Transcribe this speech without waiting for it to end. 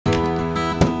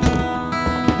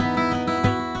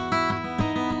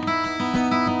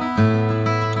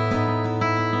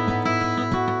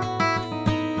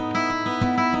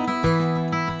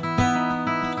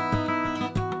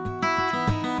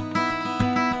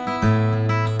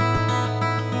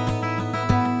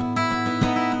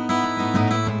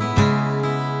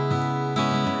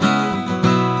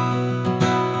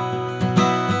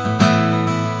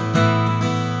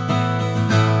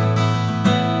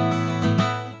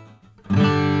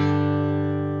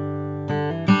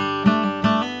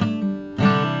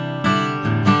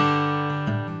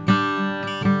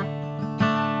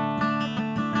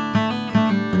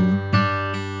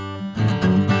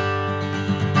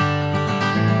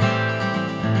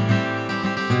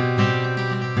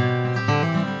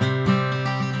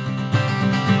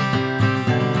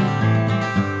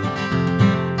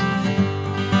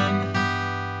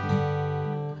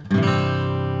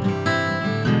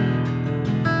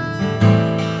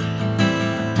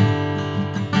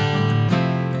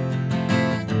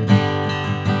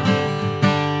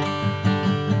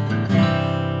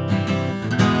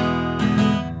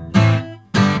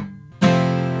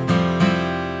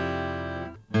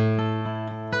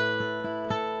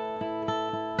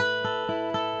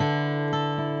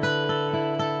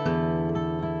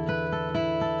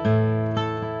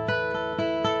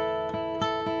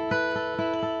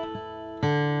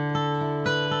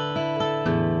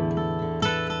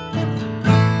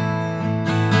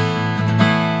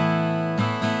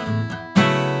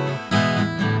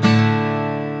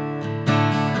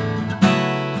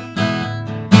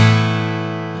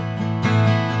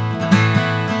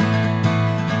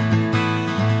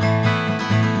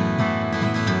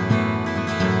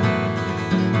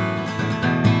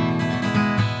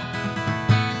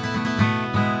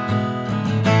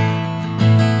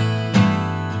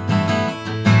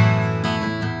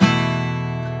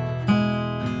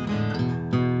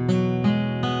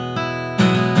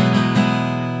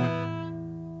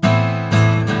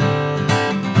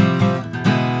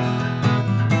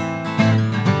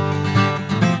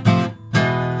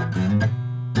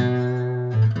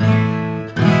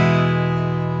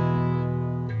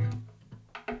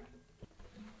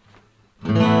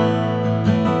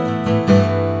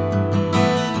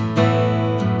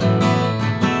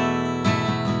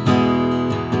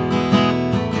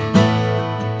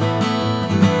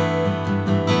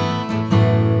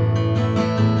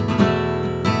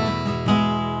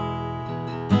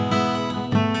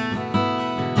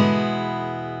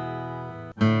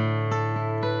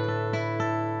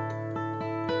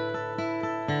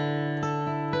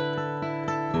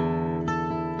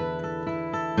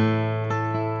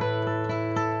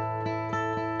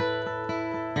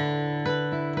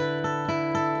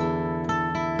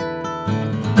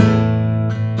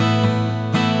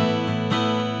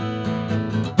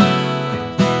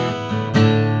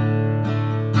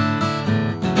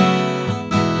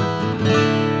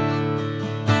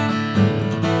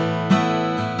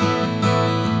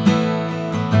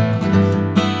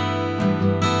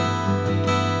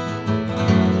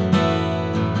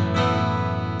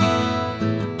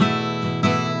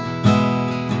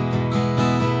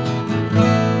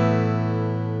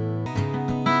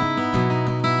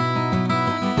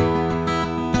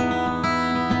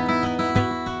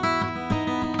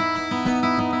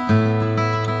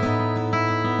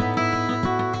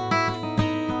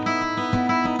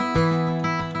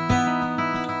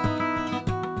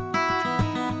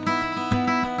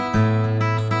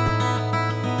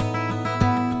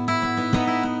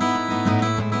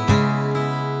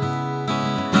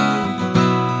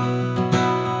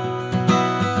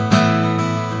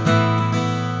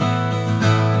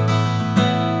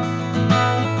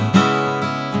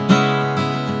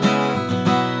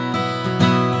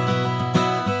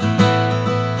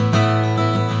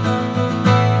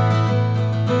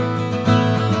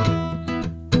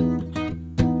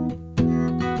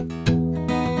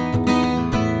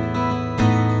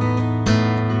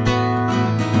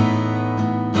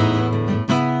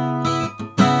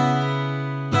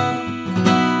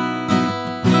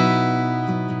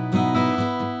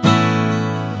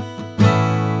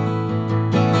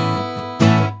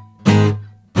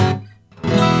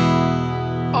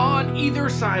either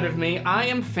side of me, I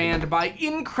am fanned by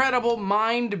incredible,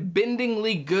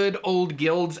 mind-bendingly good old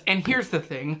guilds, and here's the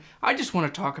thing, I just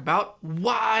want to talk about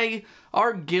why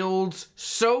are guilds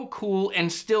so cool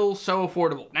and still so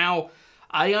affordable. Now,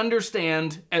 I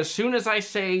understand as soon as I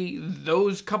say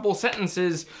those couple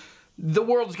sentences, the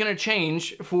world's gonna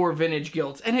change for vintage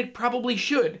guilds, and it probably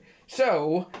should.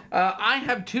 So, I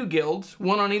have two guilds,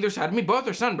 one on either side of me. Both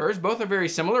are Sunburst, both are very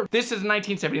similar. This is a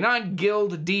 1979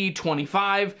 Guild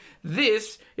D25.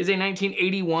 This is a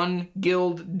 1981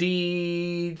 Guild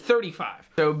D35.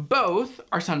 So both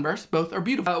are Sunburst, both are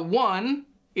beautiful. One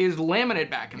is laminate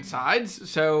back and sides,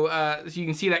 so you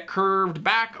can see that curved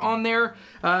back on there.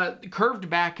 Curved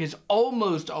back is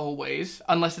almost always,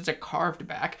 unless it's a carved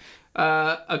back,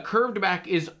 a curved back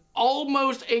is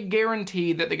almost a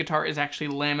guarantee that the guitar is actually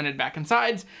laminated back and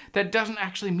sides. That doesn't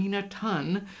actually mean a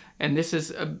ton, and this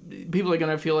is, people are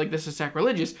gonna feel like this is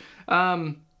sacrilegious.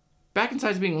 Back and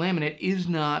sides being laminate is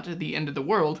not the end of the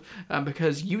world,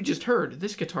 because you just heard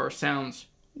this guitar sounds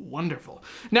wonderful.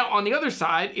 Now on the other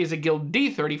side is a Guild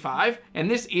D35,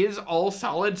 and this is all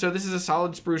solid. So this is a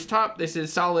solid spruce top, this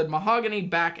is solid mahogany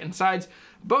back and sides.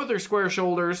 Both are square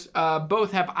shoulders,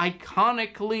 both have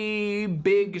iconically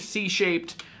big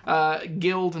C-shaped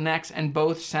Guild necks, and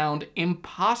both sound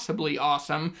impossibly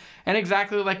awesome and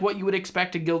exactly like what you would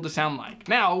expect a Guild to sound like.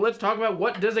 Now let's talk about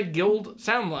what does a Guild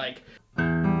sound like.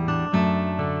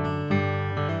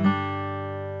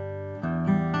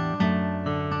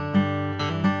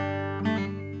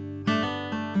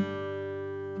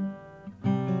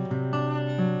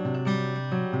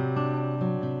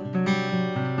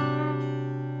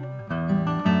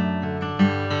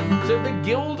 So the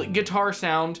Guild guitar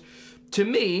sound, to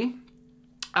me,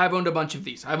 I've owned a bunch of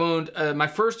these. I've owned, my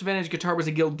first vintage guitar was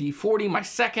a Guild D40. My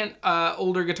second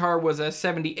older guitar was a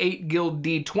 78 Guild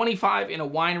D25 in a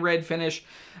wine red finish.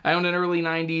 I owned an early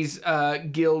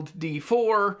 90s Guild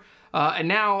D4. And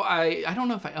now I don't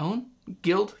know if I own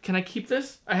Guild. Can I keep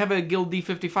this? I have a Guild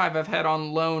D55 I've had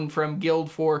on loan from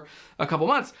Guild for a couple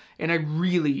months, and I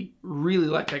really, really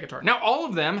like that guitar. Now, all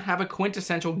of them have a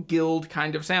quintessential Guild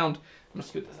kind of sound. I'm gonna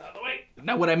scoot this out of the way.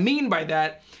 Now, what I mean by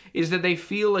that is that they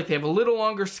feel like they have a little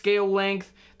longer scale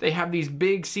length. They have these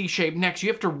big C-shaped necks. You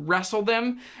have to wrestle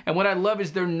them. And what I love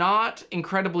is they're not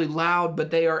incredibly loud, but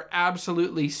they are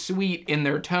absolutely sweet in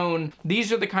their tone.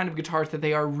 These are the kind of guitars that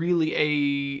they are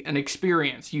really an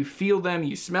experience. You feel them,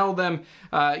 you smell them.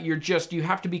 You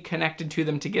have to be connected to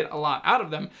them to get a lot out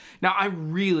of them. Now, I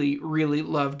really, really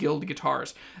love Guild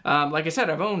guitars. Like I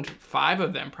said, I've owned 5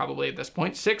 of them probably at this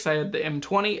point. 6, I had the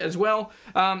M20 as well.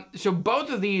 So both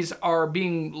of these are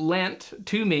being lent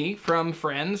to me from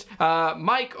friends.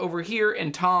 Mike over here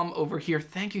and Tom over here.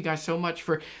 Thank you guys so much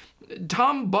for...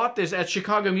 Tom bought this at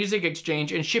Chicago Music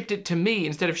Exchange and shipped it to me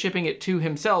instead of shipping it to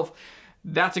himself.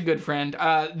 That's a good friend.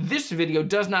 This video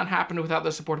does not happen without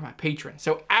the support of my patron.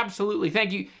 So absolutely,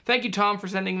 thank you. Thank you, Tom, for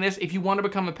sending this. If you want to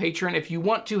become a patron, if you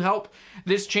want to help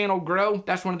this channel grow,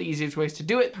 that's one of the easiest ways to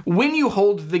do it. When you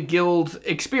hold the Guild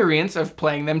experience of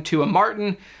playing them to a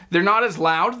Martin, they're not as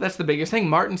loud. That's the biggest thing.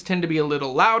 Martins tend to be a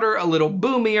little louder, a little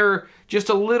boomier, just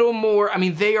a little more. I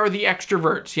mean, they are the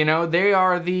extroverts, you know? They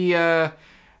are the,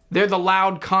 they're the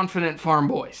loud, confident farm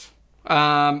boys.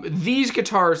 These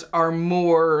guitars are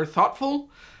more thoughtful,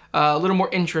 a little more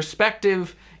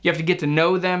introspective. You have to get to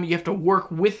know them. You have to work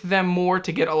with them more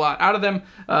to get a lot out of them.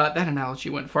 That analogy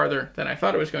went farther than I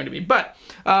thought it was going to be. But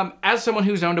as someone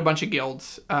who's owned a bunch of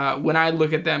Guilds, when I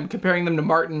look at them, comparing them to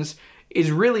Martins is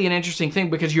really an interesting thing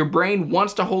because your brain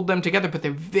wants to hold them together, but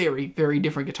they're very, very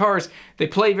different guitars. They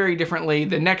play very differently.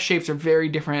 The neck shapes are very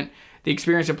different. The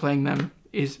experience of playing them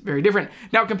is very different.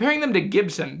 Now, comparing them to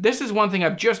Gibson, this is one thing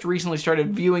I've just recently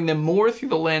started viewing them more through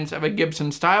the lens of a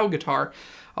Gibson style guitar,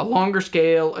 a longer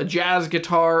scale, a jazz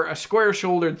guitar, a square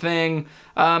shouldered thing.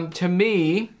 To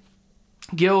me,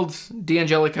 Guilds,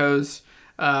 D'Angelicos,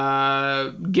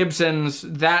 Gibsons,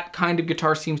 that kind of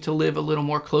guitar seems to live a little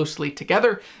more closely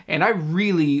together, and I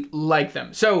really like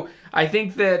them. So I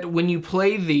think that when you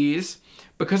play these,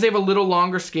 because they have a little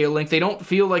longer scale length, they don't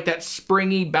feel like that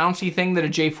springy, bouncy thing that a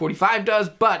J45 does,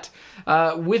 but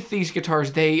with these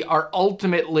guitars, they are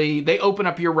ultimately, they open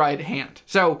up your right hand.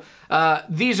 So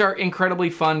these are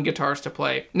incredibly fun guitars to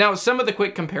play. Now, some of the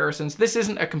quick comparisons, this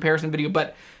isn't a comparison video,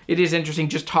 but it is interesting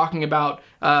just talking about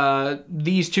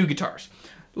these two guitars.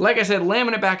 Like I said,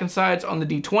 laminate back and sides on the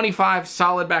D25,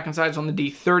 solid back and sides on the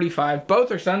D35.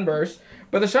 Both are Sunburst,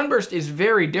 but the Sunburst is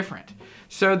very different.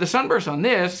 So the Sunburst on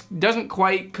this doesn't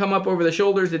quite come up over the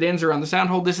shoulders. It ends around the sound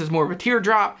hole. This is more of a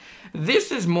teardrop.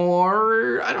 This is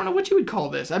more, I don't know what you would call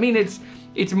this. I mean,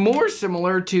 it's more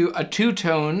similar to a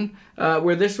two-tone,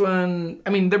 where this one, I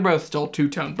mean, they're both still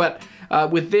two-tone, but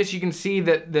with this, you can see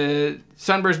that the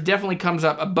sunburst definitely comes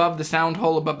up above the sound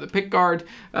hole, above the pick guard.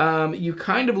 You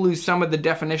kind of lose some of the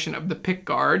definition of the pick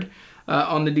guard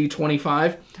on the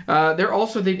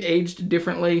D25. They've aged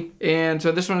differently, and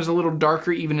so this one is a little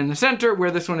darker even in the center,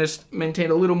 where this one is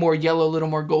maintained a little more yellow, a little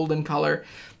more golden color.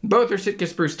 Both are Sitka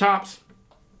spruce tops.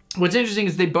 What's interesting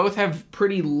is they both have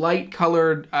pretty light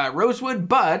colored rosewood,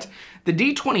 but the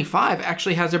D25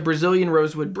 actually has a Brazilian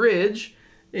rosewood bridge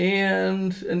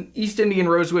and an East Indian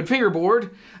rosewood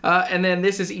fingerboard, and then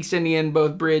this is East Indian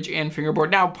both bridge and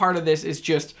fingerboard. Now, part of this is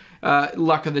just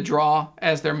luck of the draw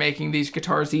as they're making these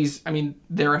guitars. I mean,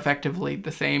 they're effectively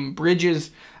the same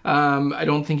bridges. I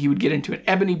don't think you would get into an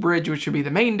ebony bridge, which would be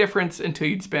the main difference, until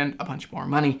you'd spend a bunch more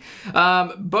money.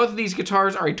 Both of these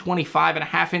guitars are a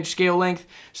 25.5-inch scale length,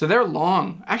 so they're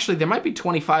long. Actually, they might be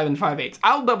 25 and 5/8.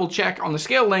 I'll double check on the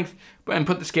scale length and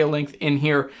put the scale length in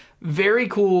here. Very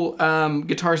cool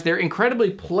guitars. They're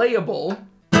incredibly playable.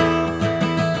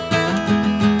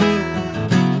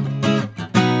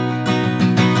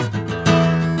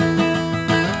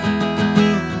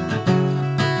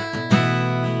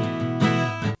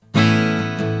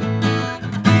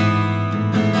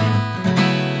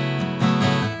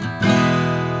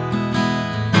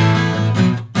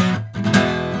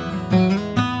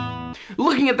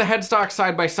 Looking at the headstock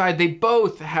side by side, they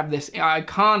both have this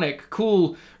iconic,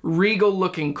 cool,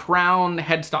 regal-looking crown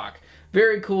headstock.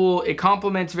 Very cool. It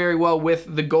complements very well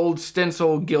with the gold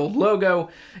stencil Guild logo.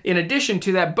 In addition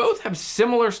to that, both have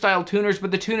similar style tuners,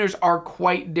 but the tuners are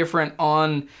quite different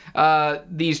on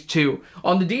these two.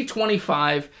 On the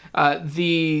D25,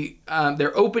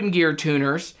 they're open gear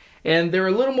tuners, and they're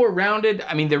a little more rounded.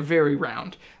 I mean, they're very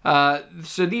round.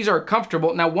 So these are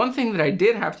comfortable. Now, one thing that I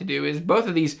did have to do is both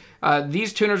of these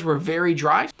tuners were very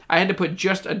dry. I had to put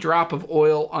just a drop of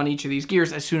oil on each of these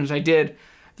gears. As soon as I did,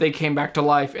 they came back to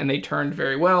life and they tuned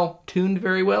very well.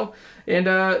 And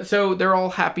so they're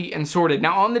all happy and sorted.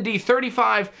 Now on the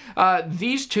D35,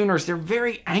 these tuners, they're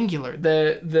very angular.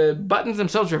 The buttons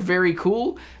themselves are very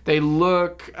cool. They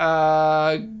look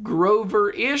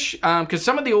Grover-ish, because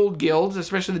some of the old Guilds,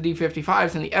 especially the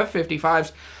D55s and the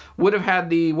F55s, would have had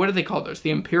the, what do they call those?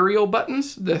 The Imperial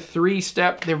buttons, the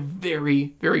 3-step. They're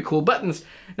very, very cool buttons.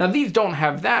 Now these don't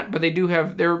have that, but they do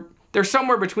have, they're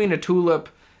somewhere between a tulip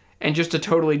and just a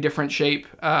totally different shape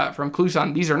from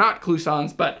Kluson. These are not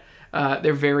Klusons, but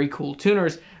they're very cool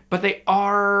tuners. But they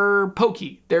are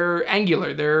pokey. They're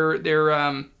angular.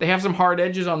 They have some hard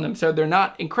edges on them, so they're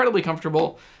not incredibly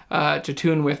comfortable to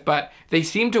tune with, but they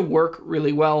seem to work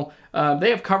really well. They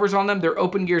have covers on them. They're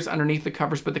open gears underneath the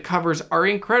covers, but the covers are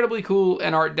incredibly cool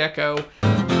and Art Deco.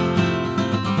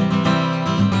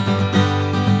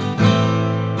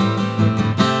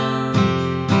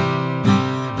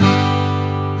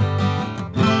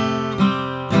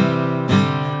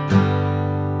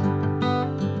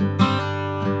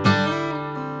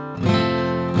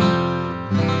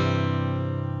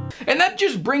 And that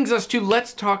just brings us to,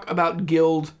 let's talk about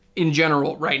Guild in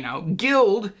general right now.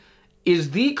 Guild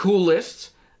is the coolest,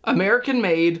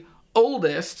 American-made,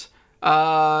 oldest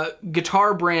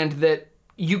guitar brand that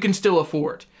you can still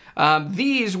afford.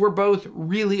 These were both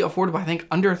really affordable. I think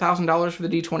under $1,000 for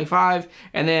the D25,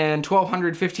 and then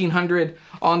 $1,200, $1,500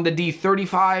 on the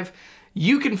D35.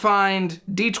 You can find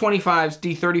D25s,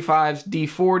 D35s,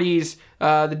 D40s,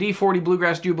 the D40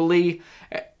 Bluegrass Jubilee.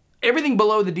 Everything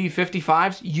below the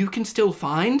D55s, you can still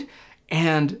find,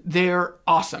 and they're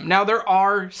awesome. Now, there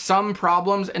are some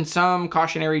problems and some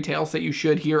cautionary tales that you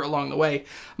should hear along the way.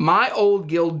 My old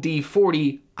Guild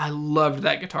D40, I loved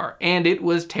that guitar, and it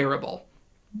was terrible.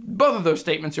 Both of those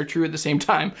statements are true at the same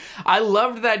time. I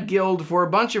loved that Guild for a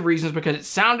bunch of reasons, because it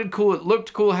sounded cool, it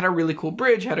looked cool, had a really cool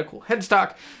bridge, had a cool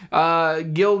headstock.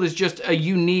 Guild is just a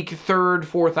unique third,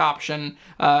 fourth option.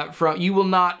 You will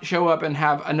not show up and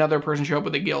have another person show up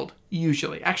with a Guild,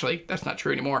 usually. Actually, that's not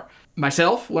true anymore.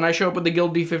 Myself, when I show up with the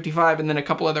Guild D55, and then a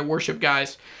couple other worship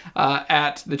guys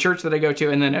at the church that I go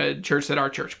to, and then a church that our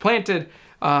church planted,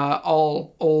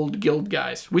 all old Guild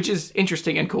guys, which is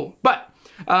interesting and cool. But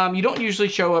you don't usually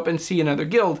show up and see another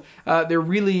Guild. They're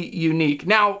really unique.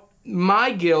 Now,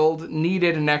 my Guild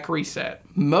needed a neck reset.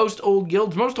 Most old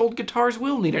Guilds, most old guitars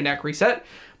will need a neck reset,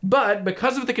 but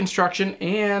because of the construction,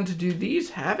 and do these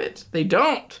have it? They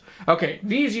don't. Okay,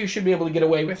 these you should be able to get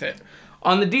away with it.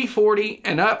 On the D40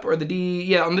 and up, or on the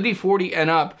D40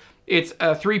 and up, it's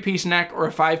a 3-piece neck or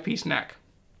a 5-piece neck.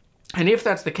 And if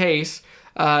that's the case,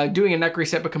 doing a neck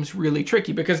reset becomes really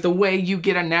tricky, because the way you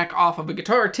get a neck off of a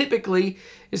guitar typically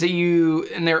is that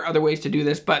and there are other ways to do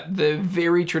this, but the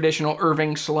very traditional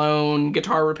Irving Sloan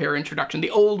guitar repair introduction, the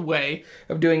old way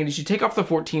of doing it is you take off the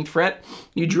 14th fret,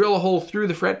 you drill a hole through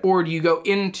the fretboard, you go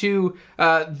into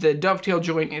the dovetail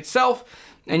joint itself,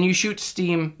 and you shoot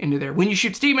steam into there. When you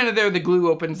shoot steam into there, the glue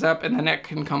opens up and the neck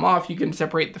can come off. You can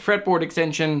separate the fretboard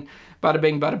extension, bada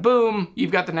bing, bada boom.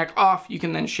 You've got the neck off. You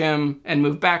can then shim and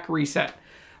move back, reset.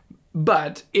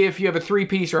 But if you have a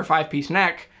 3-piece or a 5-piece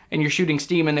neck and you're shooting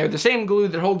steam in there, the same glue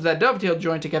that holds that dovetail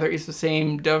joint together is the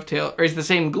same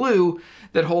glue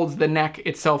that holds the neck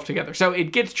itself together. So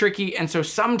it gets tricky, and so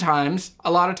sometimes,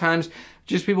 a lot of times,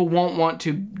 just people won't want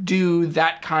to do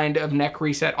that kind of neck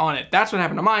reset on it. That's what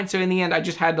happened to mine. So in the end, I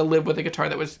just had to live with a guitar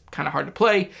that was kind of hard to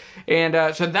play.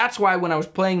 And so that's why when I was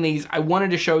playing these, I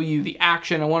wanted to show you the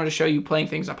action. I wanted to show you playing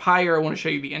things up higher. I want to show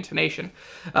you the intonation.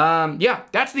 Yeah,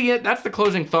 that's the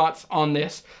closing thoughts on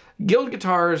this. Guild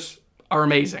guitars are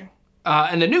amazing.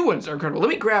 And the new ones are incredible. Let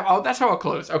me grab, that's how I'll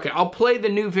close. Okay, I'll play the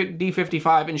new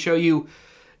D55 and show you,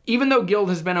 even though Guild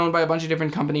has been owned by a bunch of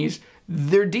different companies,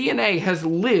 their DNA has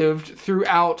lived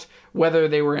throughout, whether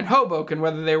they were in Hoboken,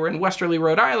 whether they were in Westerly,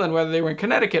 Rhode Island, whether they were in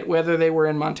Connecticut, whether they were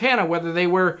in Montana, whether they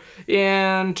were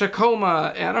in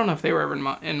Tacoma. I don't know if they were ever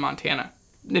in Montana.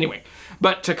 Anyway,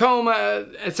 but Tacoma,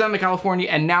 Southern California,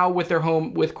 and now with their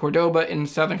home with Cordoba in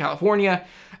Southern California,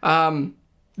 the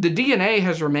DNA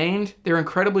has remained. They're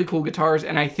incredibly cool guitars,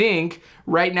 and I think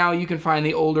right now you can find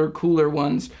the older, cooler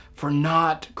ones for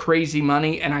not crazy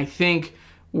money, and I think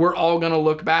we're all going to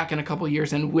look back in a couple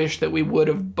years and wish that we would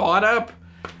have bought up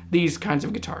these kinds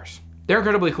of guitars. They're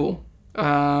incredibly cool.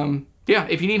 Yeah,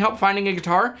 if you need help finding a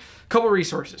guitar, a couple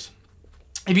resources.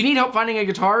 If you need help finding a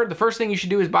guitar, the first thing you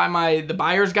should do is buy the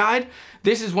buyer's guide.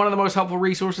 This is one of the most helpful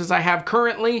resources I have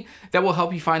currently that will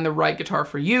help you find the right guitar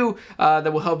for you,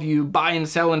 that will help you buy and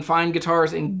sell and find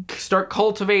guitars and start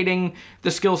cultivating the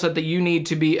skill set that you need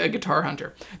to be a guitar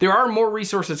hunter. There are more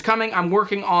resources coming. I'm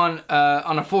working on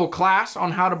a full class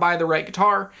on how to buy the right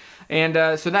guitar.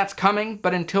 And so that's coming,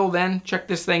 but until then, check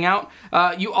this thing out.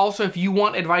 You also, if you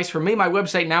want advice from me, my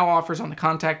website now offers on the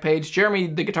contact page,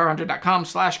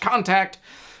 jeremytheguitarhunter.com/contact.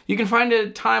 You can find a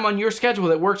time on your schedule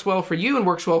that works well for you and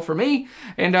works well for me,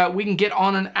 and we can get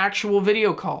on an actual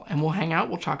video call, and we'll hang out,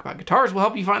 we'll talk about guitars, we'll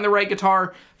help you find the right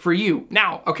guitar for you.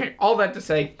 Now, okay, all that to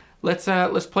say, let's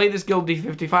play this Guild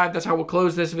D55. That's how we'll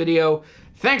close this video.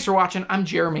 Thanks for watching. I'm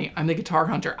Jeremy. I'm the Guitar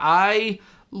Hunter. I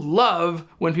love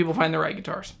when people find the right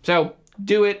guitars. So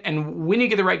do it, and when you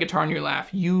get the right guitar in your lap,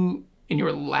 you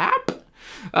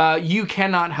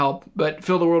cannot help but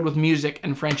fill the world with music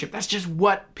and friendship. That's just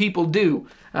what people do.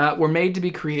 We're made to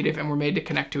be creative, and we're made to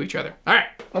connect to each other. All right,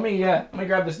 let me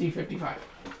grab this D55.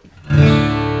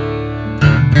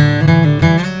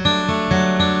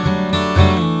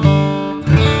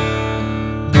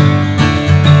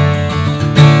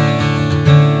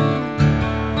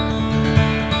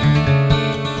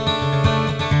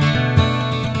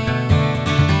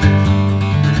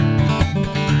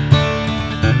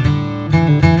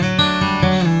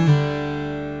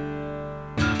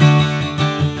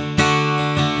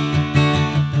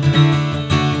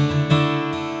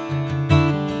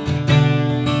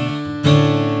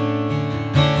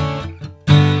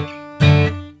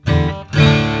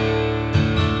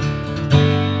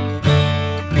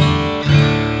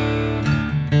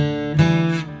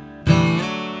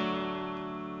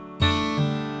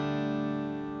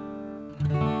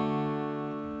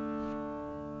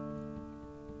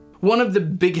 One of the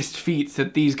biggest feats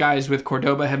that these guys with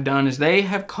Cordoba have done is they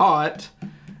have caught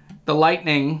the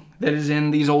lightning that is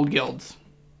in these old Guilds.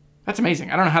 That's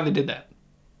amazing. I don't know how they did that.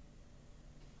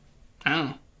 I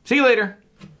don't know. See you later.